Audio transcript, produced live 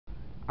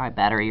right,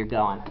 battery, you're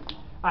going. All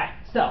right,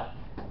 so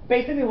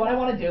basically what I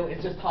want to do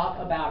is just talk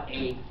about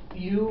a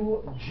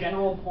few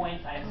general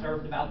points I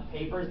observed about the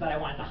papers that I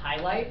wanted to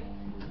highlight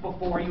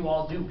before you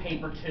all do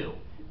paper 2.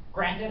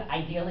 Granted,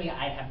 ideally,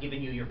 I'd have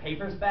given you your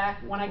papers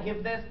back when I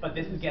give this, but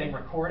this is getting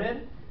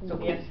recorded. So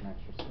if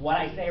what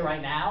I say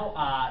right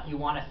now you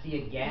want to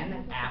see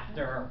again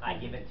after I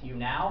give it to you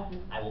now,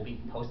 I will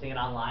be posting it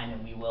online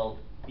and we will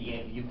be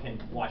able, you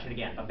can watch it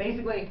again. But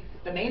basically,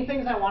 the main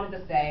things I wanted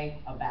to say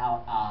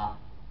about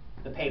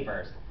the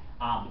papers.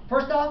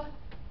 First off,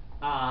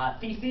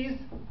 theses,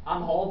 on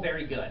the whole,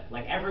 very good.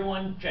 Like,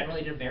 everyone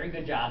generally did a very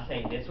good job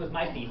saying this was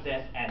my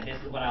thesis and this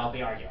is what I'll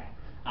be arguing.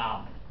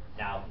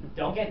 Now,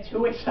 don't get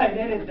too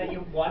excited and that you,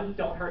 one,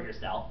 don't hurt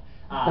yourself,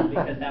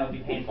 because that would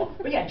be painful.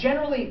 But yeah,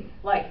 generally,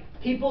 like,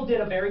 people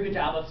did a very good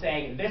job of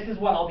saying, this is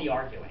what I'll be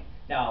arguing.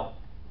 Now,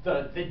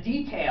 the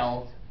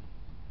details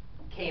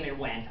came and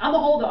went. On the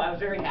whole, though, I was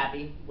very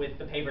happy with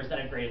the papers that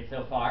I've graded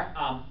so far.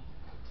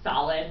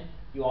 Solid.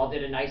 You all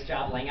did a nice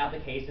job laying out the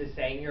cases,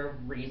 saying your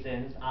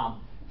reasons.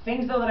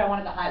 Things, though, that I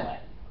wanted to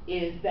highlight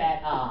is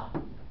that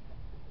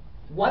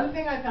one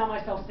thing I found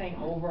myself saying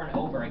over and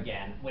over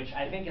again, which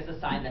I think is a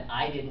sign that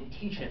I didn't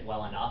teach it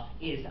well enough,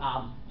 is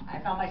I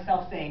found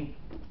myself saying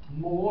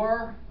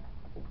more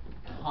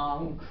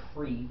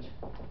concrete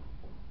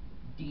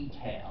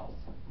details.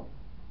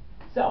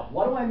 So,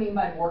 what do I mean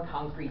by more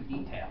concrete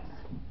details?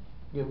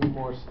 Give me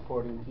more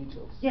supporting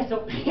details. Yeah,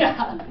 so,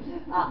 yeah,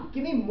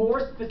 give me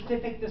more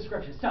specific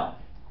descriptions. So,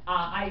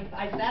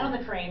 I sat on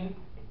the train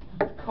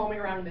combing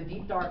around in the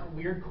deep, dark,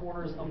 weird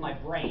corners of my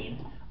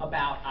brain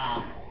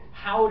about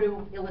how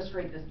to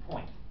illustrate this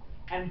point.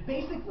 And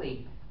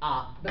basically,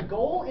 the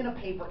goal in a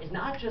paper is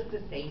not just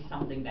to say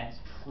something that's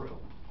true.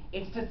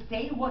 It's to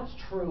say what's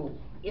true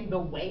in the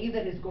way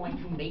that is going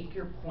to make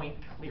your point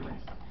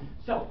clearest.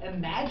 So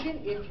imagine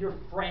if your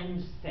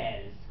friend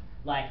says,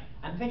 like,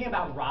 I'm thinking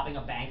about robbing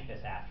a bank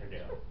this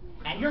afternoon,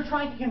 and you're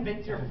trying to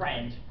convince your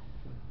friend,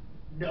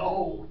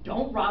 no,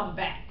 don't rob a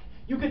bank.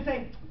 You could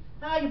say,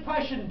 you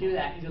probably shouldn't do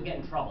that because you'll get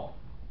in trouble.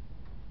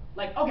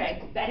 Like,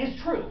 okay, that is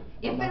true.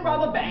 If they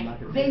rob a bank,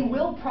 they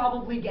will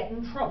probably get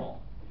in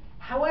trouble.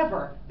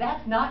 However,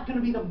 that's not going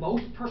to be the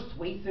most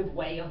persuasive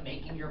way of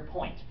making your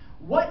point.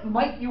 What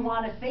might you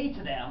want to say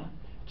to them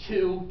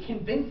to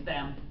convince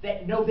them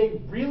that, no,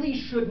 they really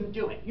shouldn't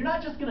do it? You're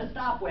not just going to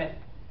stop with,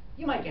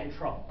 you might get in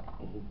trouble.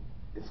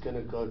 It's going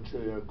to go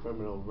to your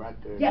criminal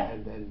record, yeah.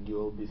 And then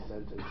you'll be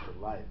sentenced to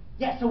life.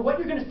 Yeah, so what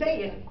you're going to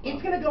say is,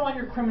 it's going to go on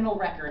your criminal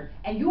record,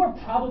 and you are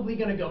probably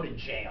going to go to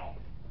jail.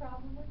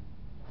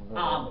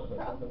 Probably.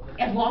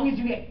 As long as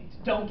you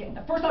don't get,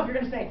 first off, you're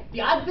going to say,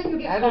 the odds that you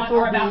get caught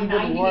are about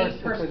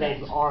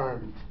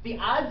 98%. The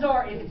odds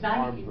are, if it's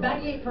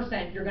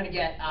 98%, you're going to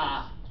get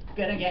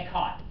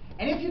caught.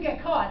 And if you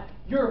get caught,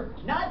 you're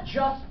not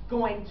just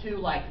going to,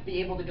 like,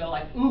 be able to go,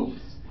 like, oops.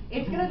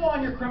 It's going to go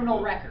on your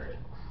criminal record.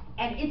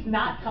 And it's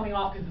not coming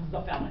off because this is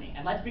a felony.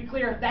 And let's be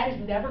clear, that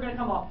is never going to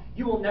come off.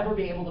 You will never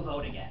be able to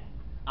vote again.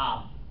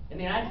 In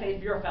the United States,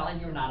 if you're a felon,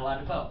 you're not allowed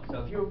to vote.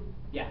 So if you,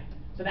 yeah.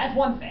 So that's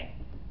one thing.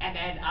 And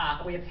then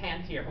we have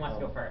hands here. Who wants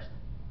to go first?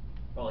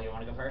 Rolly, you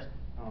want to go first?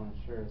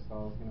 Sure. So I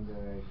was going to be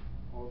like,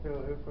 well, if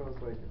it was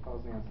like, if I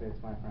was going to say to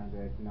my friend,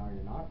 like, no,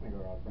 you're not going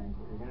to go rob a bank.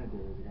 What you're going to do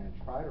is you're going to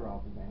try to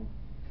rob the bank.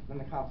 Then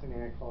the cops are going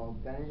to get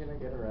called. Then you're going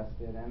to get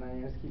arrested. And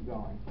then you just keep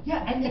going.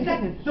 Yeah, and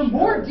exactly. The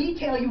more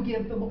detail you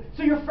give, the more.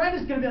 So your friend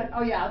is going to be like,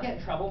 oh yeah, I'll get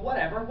in trouble.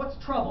 Whatever. What's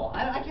trouble?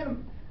 I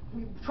can't.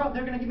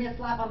 They're going to give me a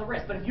slap on the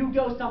wrist. But if you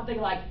go something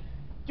like,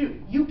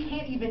 dude, you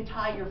can't even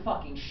tie your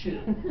fucking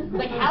shoe.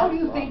 Like, how do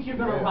you think you're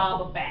going to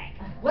rob a bank?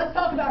 Let's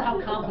talk about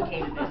how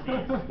complicated this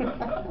is.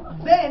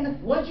 Then,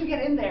 once you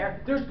get in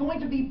there, there's going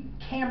to be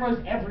cameras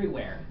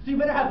everywhere. So you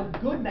better have a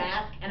good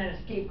mask and an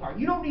escape card.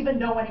 You don't even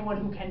know anyone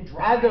who can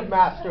drive. And a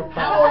master plan.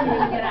 How are you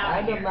going to get out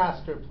of here? And a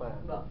master plan.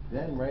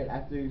 Then, right,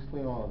 after you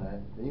explain all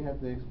that, then you have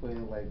to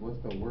explain, like,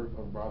 what's the worth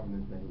of robbing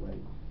this bank.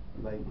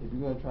 Like, if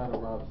you're going to try to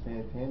rob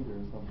Santander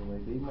or something,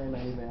 like, they might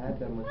not even have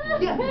that much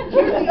money. Yeah,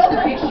 here's the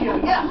other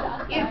issue,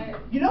 yeah.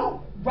 If, you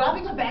know,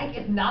 robbing a bank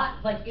is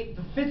not, like,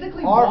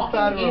 physically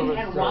walking in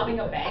and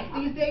robbing a bank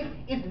these days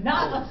is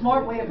not a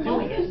smart way of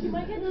doing it. You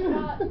might get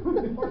shot,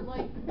 or,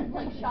 like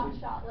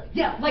shot. Like.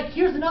 Yeah, like,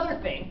 here's another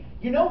thing.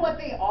 You know what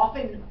they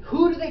often,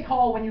 who do they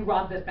call when you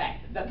rob this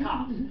bank? The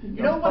cops.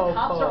 You know what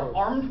cops are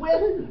armed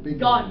with?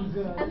 Guns.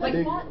 And like,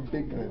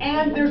 big guns.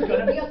 And there's going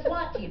to be a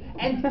SWAT team.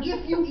 And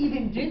if you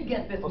even did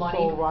get this money,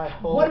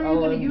 what are you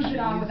going to use it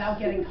on without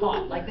getting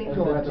caught? Like,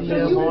 so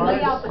you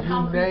lay out the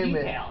concrete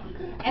details.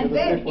 And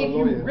then, if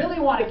you really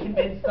want to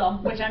convince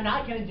them, which I'm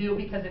not going to do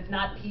because it's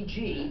not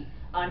PG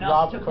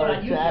enough to put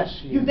on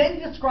YouTube, you then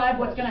describe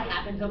what's going to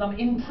happen to them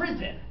in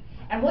prison.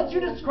 And once you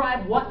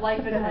describe what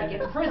life is like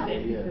in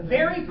prison,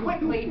 very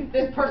quickly,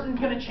 this person's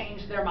going to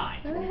change their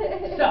mind.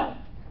 So,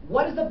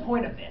 what is the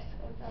point of this?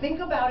 Think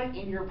about it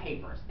in your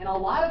papers. In a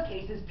lot of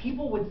cases,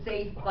 people would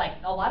say, like,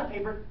 a lot of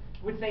papers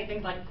would say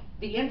things like,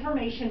 the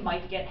information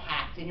might get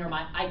hacked and your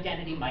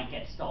identity might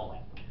get stolen.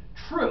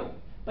 True,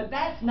 but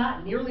that's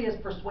not nearly as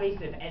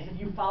persuasive as if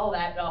you follow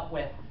that up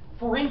with,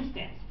 for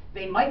instance,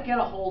 they might get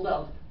a hold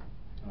of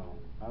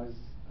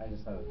I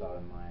just had a thought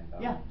in mind.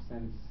 Yeah.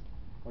 Since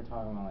we're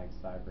talking about like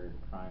cyber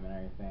crime and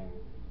everything,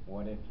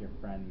 what if your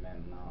friend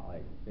meant not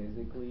like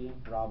physically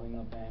robbing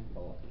a bank,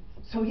 but like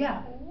So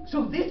yeah,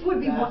 so this would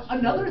be That's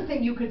another true.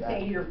 thing you could say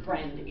That's to your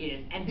friend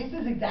is, and this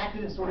is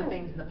exactly the sort of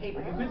things in the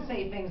paper. You could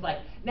say things like,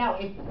 now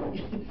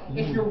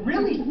if you're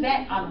really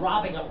set on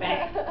robbing a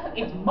bank,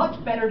 it's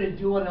much better to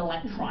do it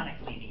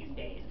electronically these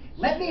days.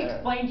 Let me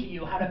explain to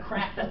you how to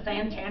crack the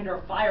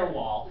Santander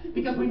firewall,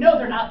 because we know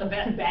they're not the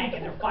best bank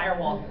and their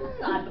firewall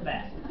is not the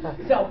best.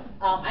 So,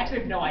 I actually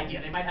have no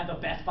idea. They might have the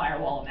best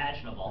firewall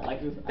imaginable. Like,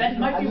 that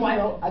might be why.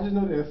 I just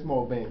know they're a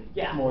small bank.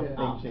 Yeah. Small Yeah.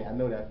 bank chain. I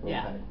know that for a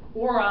Yeah. fact.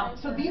 Or,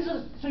 so these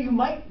are, so you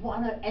might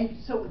want to, and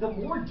so the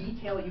more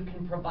detail you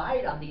can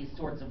provide on these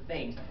sorts of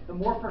things, the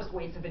more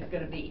persuasive it's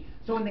going to be.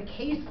 So in the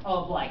case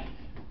of like,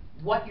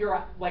 what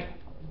your, like,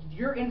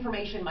 your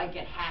information might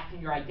get hacked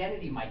and your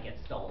identity might get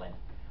stolen.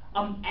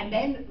 And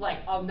then, like,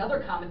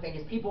 another common thing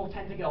is people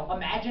tend to go,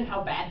 imagine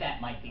how bad that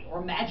might be,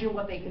 or imagine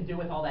what they could do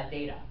with all that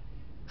data.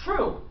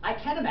 True, I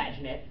can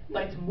imagine it,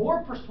 but it's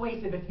more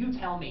persuasive if you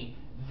tell me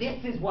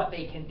this is what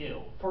they can do.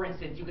 For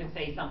instance, you can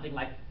say something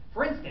like,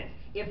 for instance,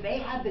 if they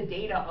had the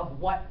data of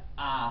what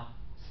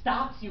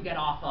stocks you get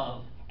off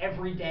of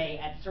every day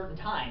at certain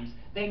times,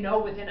 they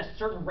know within a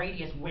certain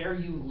radius where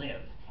you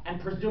live,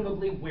 and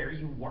presumably where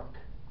you work.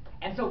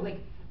 And so, like,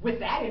 with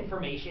that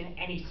information,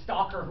 any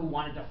stalker who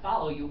wanted to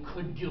follow you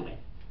could do it.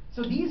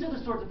 So these are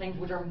the sorts of things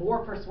which are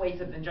more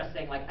persuasive than just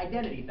saying, like,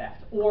 identity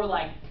theft. Or,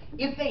 like,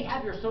 if they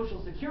have your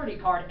social security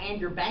card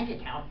and your bank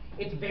account,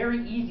 it's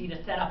very easy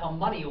to set up a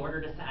money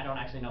order to send. I don't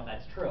actually know if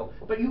that's true.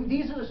 But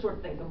these are the sorts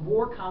of things, the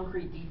more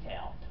concrete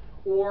detail.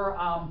 Or,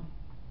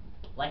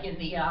 like in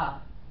the,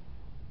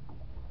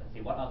 let's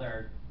see, what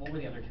were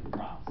the other two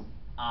prompts?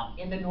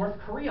 In the North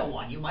Korea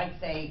one, you might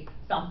say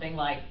something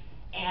like,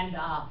 and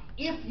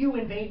if you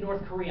invade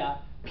North Korea,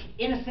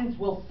 innocents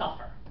will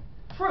suffer.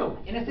 True,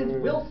 innocents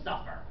will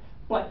suffer,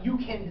 but you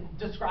can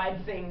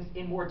describe things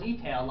in more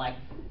detail, like,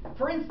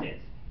 for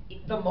instance,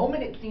 the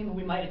moment it seemed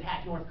we might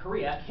attack North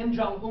Korea, Kim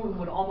Jong-un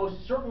would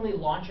almost certainly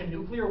launch a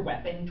nuclear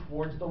weapon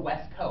towards the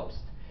West Coast.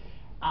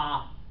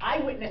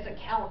 Eyewitness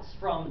accounts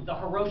from the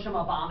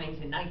Hiroshima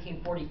bombings in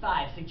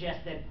 1945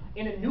 suggest that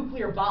in a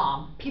nuclear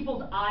bomb,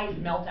 people's eyes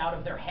melt out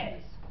of their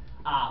heads,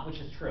 which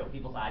is true,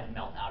 people's eyes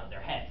melt out of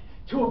their heads.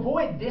 To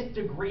avoid this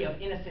degree of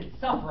innocent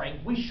suffering,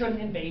 we shouldn't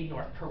invade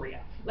North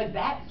Korea. Like,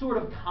 that sort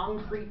of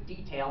concrete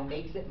detail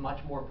makes it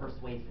much more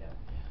persuasive.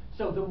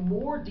 So the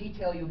more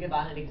detail you give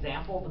on an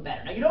example, the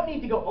better. Now, you don't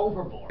need to go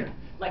overboard.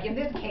 Like in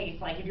this case,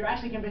 like if you're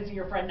actually convincing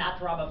your friend not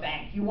to rob a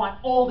bank, you want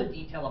all the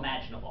detail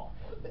imaginable.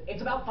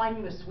 It's about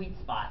finding the sweet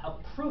spot of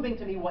proving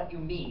to me what you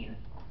mean,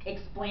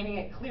 explaining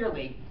it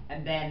clearly,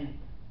 and then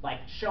like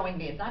showing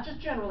me it's not just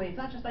generally, it's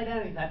not just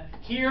identity theft.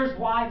 Here's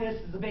why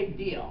this is a big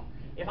deal.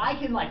 If I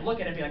can like look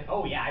at it and be like,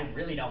 oh yeah, I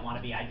really don't want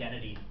to be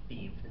identity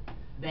thieved,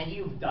 then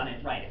you've done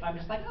it right. If I'm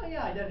just like, oh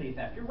yeah, identity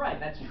theft, you're right,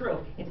 that's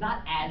true, it's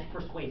not as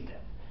persuasive.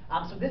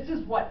 So this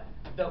is what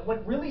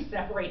really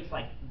separates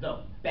like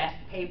the best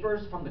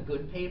papers from the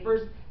good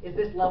papers is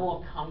this level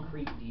of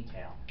concrete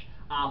detail.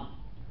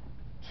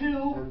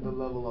 And the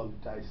level of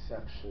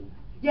dissection.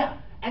 Yeah,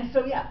 and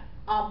so yeah,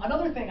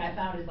 another thing I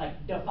found is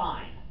like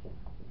define.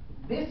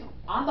 This,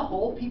 on the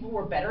whole, people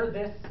were better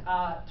this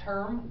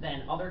term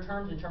than other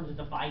terms in terms of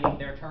defining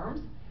their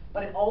terms,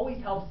 but it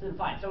always helps to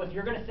define. So if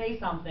you're going to say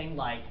something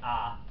like,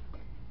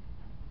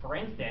 for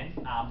instance,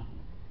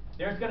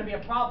 there's going to be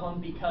a problem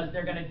because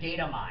they're going to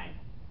data mine.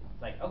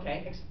 It's like,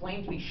 okay,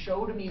 explain to me,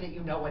 show to me that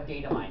you know what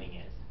data mining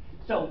is.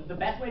 So the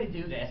best way to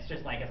do this,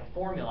 just like as a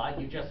formula,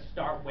 you just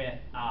start with,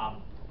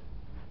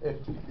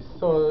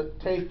 So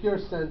take your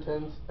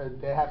sentence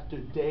and they have to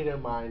data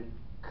mine,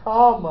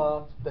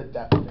 comma, the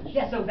definition.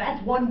 yeah, so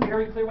that's one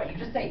very clear way. You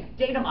just say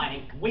data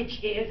mining,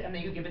 which is, and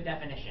then you give a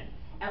definition.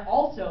 And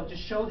also, to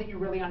show that you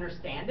really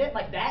understand it,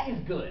 like that is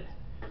good.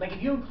 Like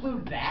if you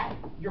include that,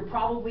 you're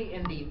probably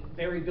in the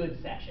very good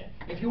section.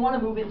 If you want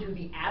to move into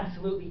the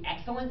absolutely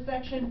excellent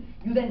section,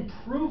 you then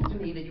prove to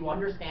me that you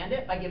understand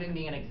it by giving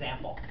me an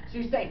example. So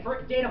you say,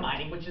 for data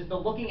mining, which is the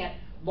looking at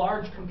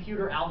large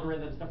computer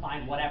algorithms to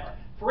find whatever.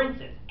 For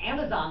instance,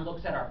 Amazon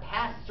looks at our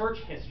past search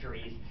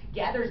histories,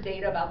 gathers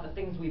data about the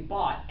things we've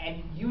bought,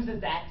 and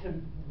uses that to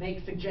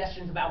make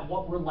suggestions about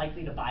what we're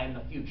likely to buy in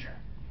the future.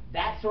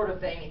 That sort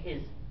of thing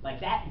is, like,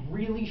 that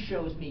really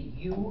shows me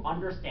you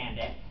understand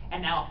it,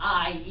 and now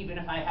I, even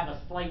if I have a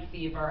slight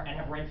fever and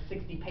have read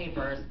 60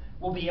 papers,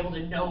 will be able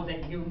to know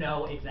that you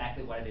know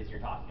exactly what it is you're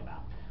talking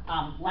about.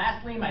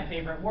 Lastly, my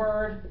favorite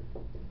word.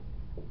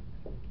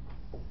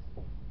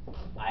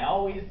 I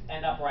always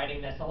end up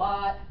writing this a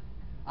lot.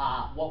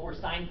 What were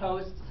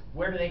signposts?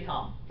 Where do they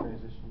come?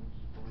 Transitions.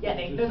 Yeah,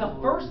 they're the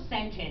first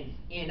sentence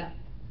in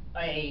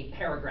a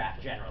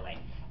paragraph generally.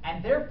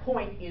 And their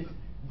point is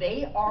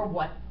they are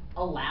what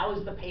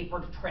allows the paper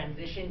to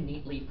transition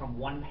neatly from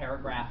one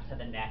paragraph to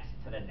the next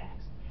to the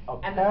next.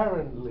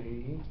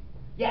 Apparently.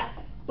 Yeah,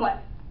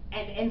 but,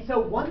 and so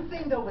one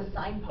thing though with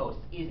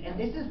signposts is, and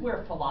this is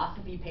where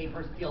philosophy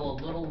papers feel a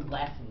little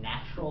less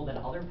natural than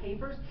other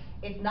papers,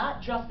 it's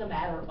not just a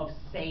matter of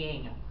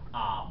saying,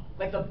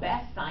 like the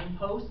best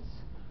signposts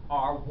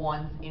are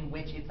ones in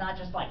which it's not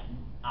just like,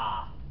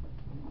 I'm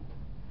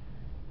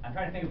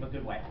trying to think of a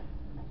good way.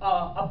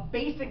 A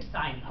basic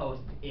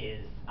signpost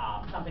is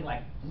something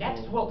like,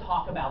 next we'll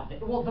talk about,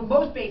 well, the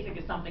most basic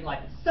is something like,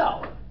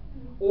 so,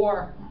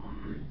 or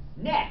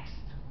next,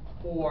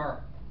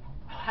 or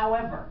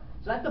however.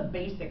 So that's a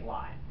basic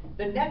line.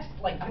 The next,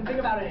 like, you can think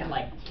about it in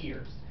like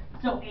tiers.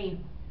 So a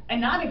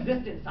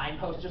non-existent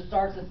signpost just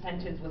starts a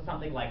sentence with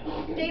something like,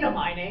 data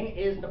mining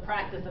is the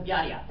practice of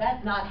yada yada.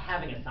 That's not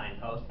having a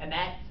signpost, and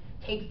that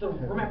takes the,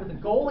 remember, the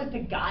goal is to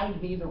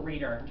guide me, the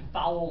reader, to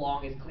follow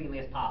along as cleanly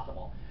as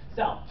possible.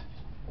 So,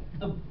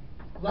 the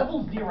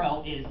level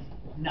 0 is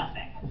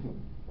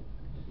nothing.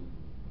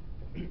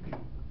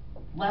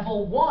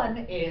 Level 1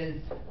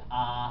 is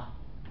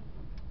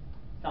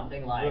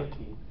something like,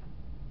 Rookie.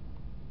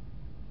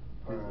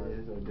 This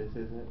is or this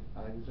isn't,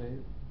 I can say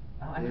it.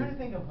 I'm trying to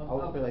think of. I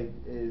would feel like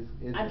is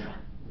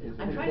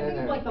I'm trying to think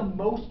of like the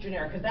most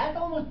generic, because that's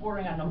almost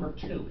bordering on number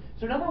 2.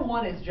 So number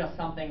 1 is just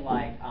something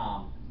like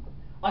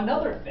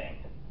another thing.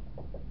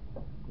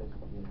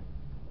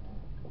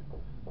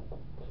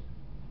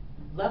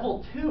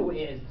 Level 2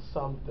 is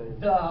Something.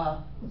 the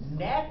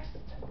next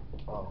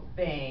Oh.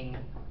 thing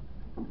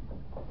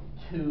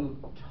to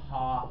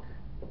talk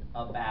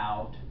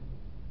about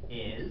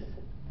is,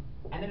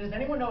 and then does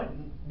anyone know what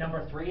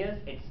number 3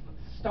 is? It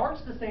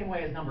starts the same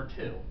way as number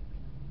 2.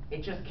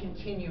 It just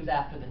continues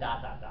after the ...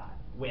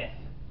 with,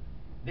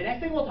 the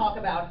next thing we'll talk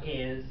about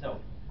is, so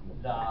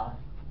the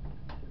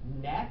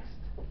next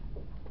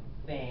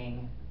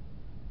thing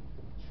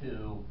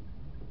to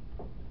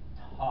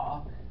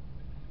talk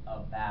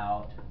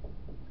about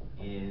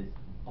is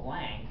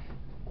blank,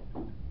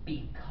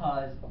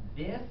 because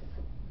this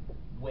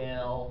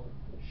will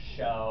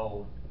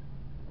show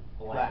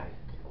blank.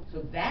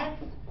 So that's,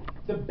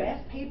 the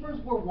best papers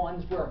were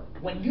ones where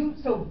when you,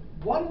 so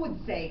one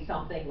would say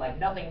something like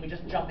nothing, we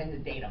just jump into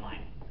data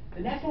mining.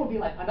 The next one would be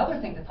like, another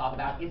thing to talk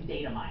about is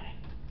data mining.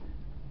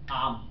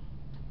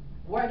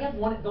 Where I guess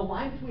the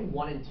line between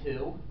 1 and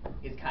 2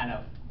 is kind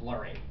of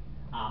blurry.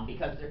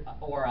 Because,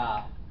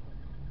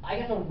 I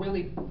guess a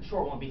really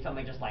short one would be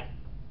something just like,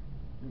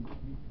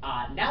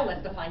 now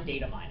let's define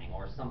data mining,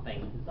 or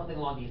something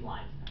along these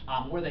lines.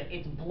 Where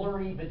it's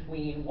blurry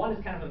between, one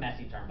is kind of a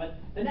messy term, but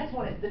the next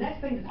one is, the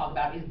next thing to talk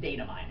about is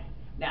data mining.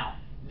 Now,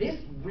 this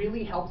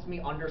really helps me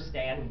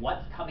understand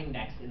what's coming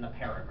next in the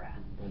paragraph.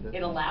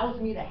 It allows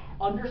me to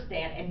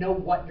understand and know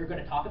what you're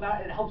going to talk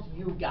about, and it helps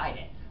you guide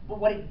it. But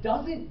what it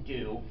doesn't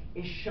do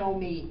is show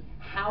me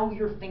how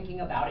you're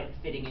thinking about it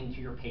fitting into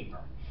your paper.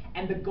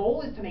 And the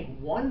goal is to make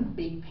one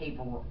big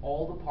paper where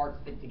all the parts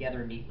fit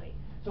together neatly.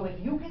 So if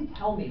you can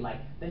tell me, like,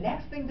 the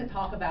next thing to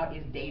talk about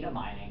is data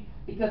mining,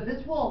 because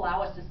this will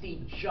allow us to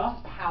see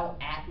just how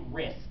at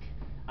risk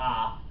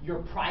your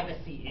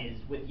privacy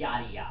is with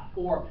yada yada.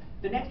 Or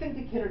the next thing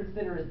to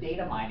consider is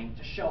data mining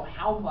to show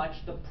how much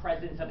the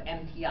presence of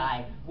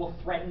MTI will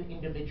threaten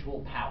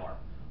individual power.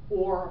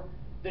 Or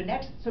the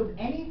next, so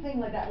anything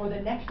like that, or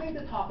the next thing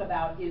to talk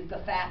about is the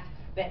fact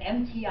that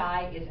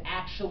MTI is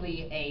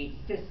actually a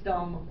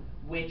system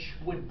which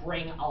would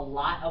bring a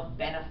lot of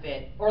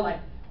benefit, or like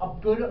a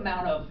good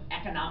amount of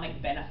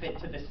economic benefit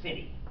to the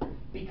city,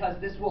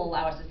 because this will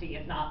allow us to see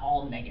it's not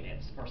all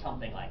negatives or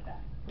something like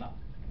that.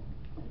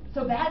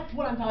 So that's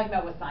what I'm talking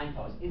about with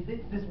signposts, is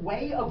this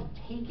way of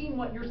taking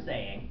what you're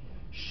saying,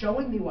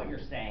 showing me what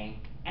you're saying,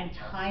 and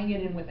tying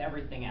it in with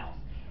everything else.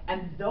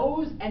 And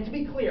and to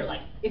be clear, like,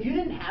 if you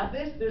didn't have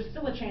this, there's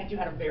still a chance you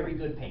had a very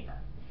good paper.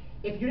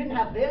 If you didn't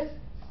have this,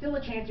 still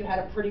a chance you had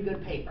a pretty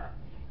good paper.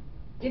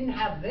 Didn't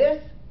have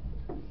this,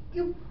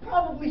 you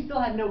probably still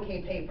had an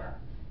okay paper.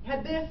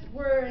 Had this,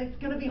 where it's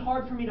going to be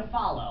hard for me to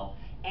follow.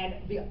 And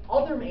the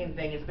other main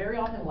thing is very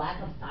often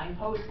lack of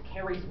signposts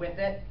carries with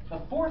it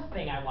the fourth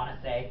thing I want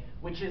to say,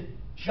 which is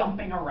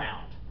jumping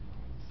around.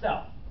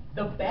 So,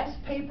 the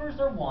best papers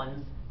are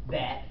ones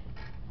that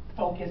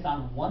focus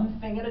on one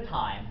thing at a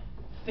time,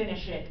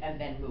 finish it,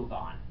 and then move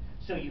on.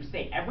 So you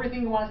say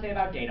everything you want to say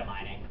about data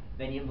mining,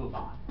 then you move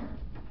on.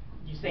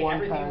 You say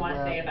everything you want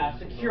to say about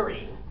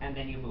security, and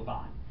then you move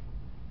on.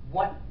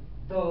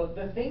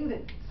 The thing that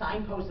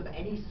signposts of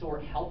any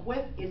sort help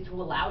with is to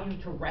allow you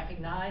to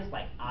recognize,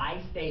 like,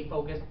 I stay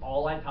focused,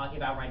 all I'm talking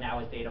about right now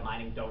is data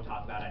mining, don't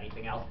talk about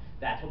anything else.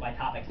 That's what my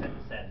topic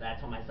sentence said,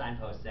 that's what my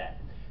signpost said.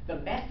 The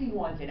messy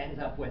ones, it ends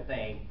up with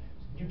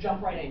you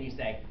jump right in and you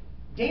say,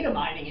 data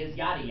mining is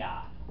yada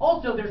yada.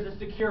 Also, there's a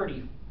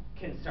security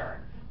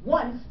concern.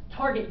 Once,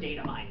 Target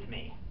data mined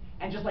me.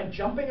 And just like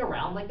jumping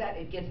around like that,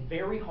 it gets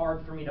very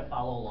hard for me to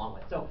follow along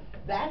with. So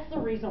that's the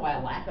reason why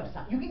a lack of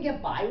you can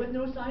get by with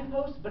no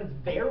signposts, but it's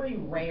very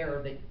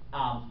rare that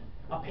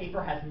a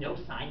paper has no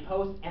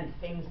signposts and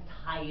things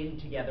tie in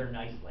together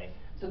nicely.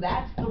 So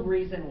that's the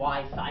reason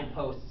why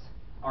signposts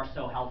are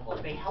so helpful.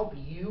 They help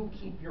you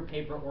keep your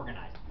paper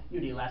organized.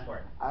 Yudi, last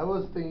word. I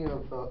was thinking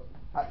of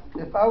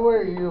if I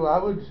were you,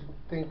 I would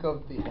think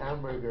of the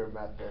hamburger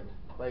method.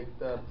 Like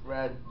the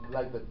bread,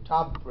 like the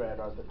top bread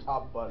or the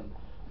top bun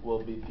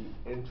will be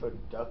the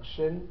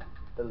introduction.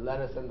 the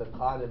lettuce and the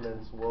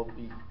condiments will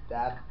be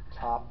that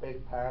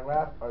topic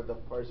paragraph or the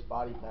first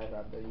body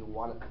paragraph that you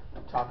want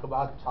to talk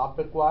about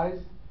topic-wise,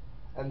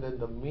 and then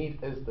the meat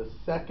is the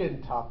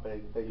second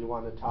topic that you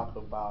want to talk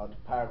about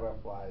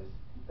paragraph-wise,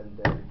 and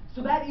then.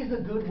 So that is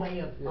a good way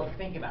of Yeah.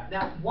 thinking about it.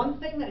 Now, one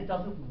thing that it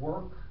doesn't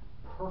work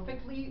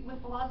perfectly with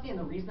velocity, and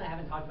the reason I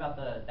haven't talked about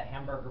the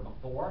hamburger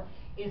before,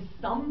 is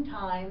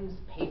sometimes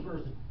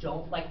papers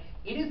don't, like,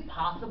 it is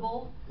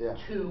possible Yeah.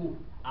 to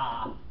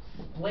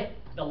split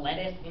the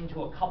lettuce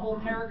into a couple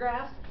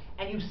paragraphs,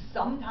 and you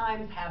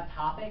sometimes have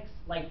topics,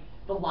 like,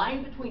 the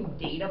line between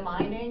data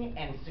mining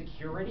and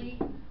security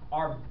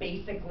are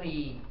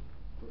basically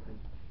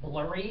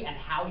blurry, and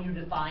how you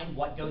define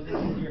what goes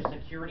into your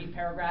security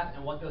paragraph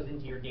and what goes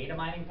into your data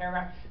mining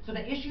paragraph. So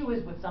the issue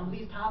is with some of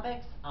these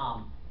topics,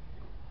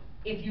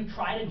 if you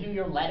try to do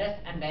your lettuce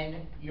and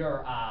then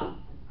your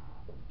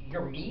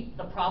meat,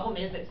 the problem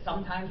is that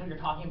sometimes what you're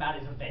talking about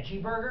is a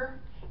veggie burger,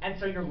 and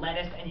so your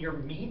lettuce and your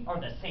meat are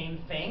the same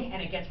thing,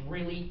 and it gets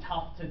really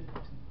tough to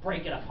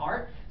break it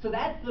apart. So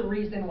that's the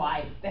reason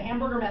why the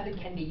hamburger method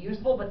can be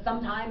useful, but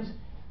sometimes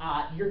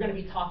you're going to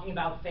be talking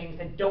about things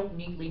that don't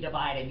neatly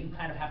divide, and you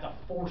kind of have to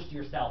force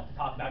yourself to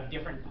talk about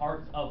different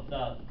parts of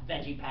the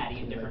veggie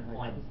patty at different I have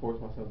points. to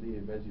force myself to eat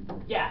a veggie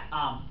burger. Yeah,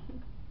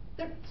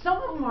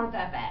 some of them aren't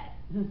that bad.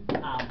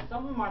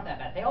 Some of them aren't that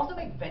bad. They also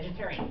make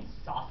vegetarian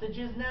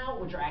sausages now,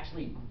 which are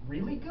actually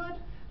really good,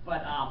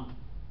 but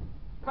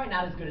probably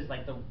not as good as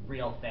like the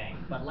real thing,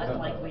 but less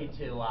likely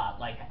to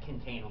like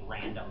contain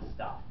random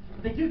stuff.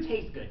 But they do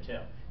taste good too.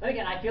 Then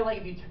again, I feel like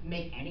if you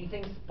make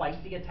anything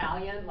spicy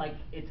Italian, like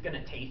it's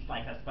gonna taste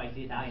like a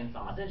spicy Italian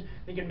sausage.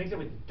 You can mix it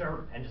with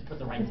dirt and just put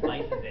the right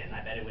spices in.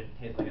 I bet it would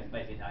taste like a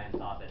spicy Italian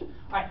sausage.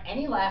 All right,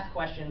 any last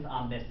questions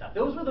on this stuff?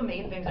 Those were the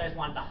main things I just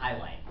wanted to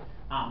highlight,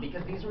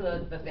 because these were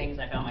the things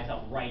I found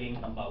myself writing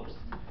the most.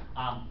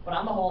 But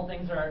on the whole,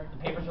 the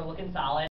papers are looking solid.